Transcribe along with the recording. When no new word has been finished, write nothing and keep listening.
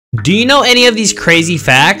Do you know any of these crazy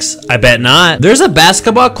facts? I bet not. There's a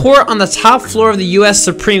basketball court on the top floor of the US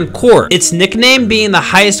Supreme Court, its nickname being the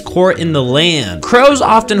highest court in the land. Crows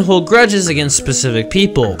often hold grudges against specific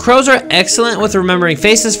people. Crows are excellent with remembering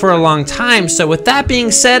faces for a long time, so with that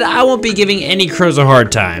being said, I won't be giving any crows a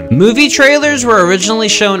hard time. Movie trailers were originally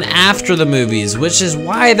shown after the movies, which is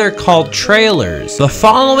why they're called trailers. The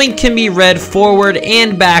following can be read forward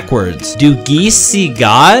and backwards. Do geese see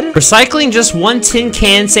God? Recycling just one tin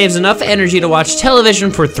can saves enough energy to watch television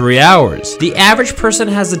for 3 hours. The average person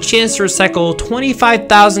has the chance to recycle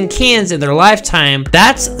 25,000 cans in their lifetime.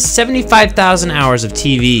 That's 75,000 hours of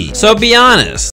TV. So be honest.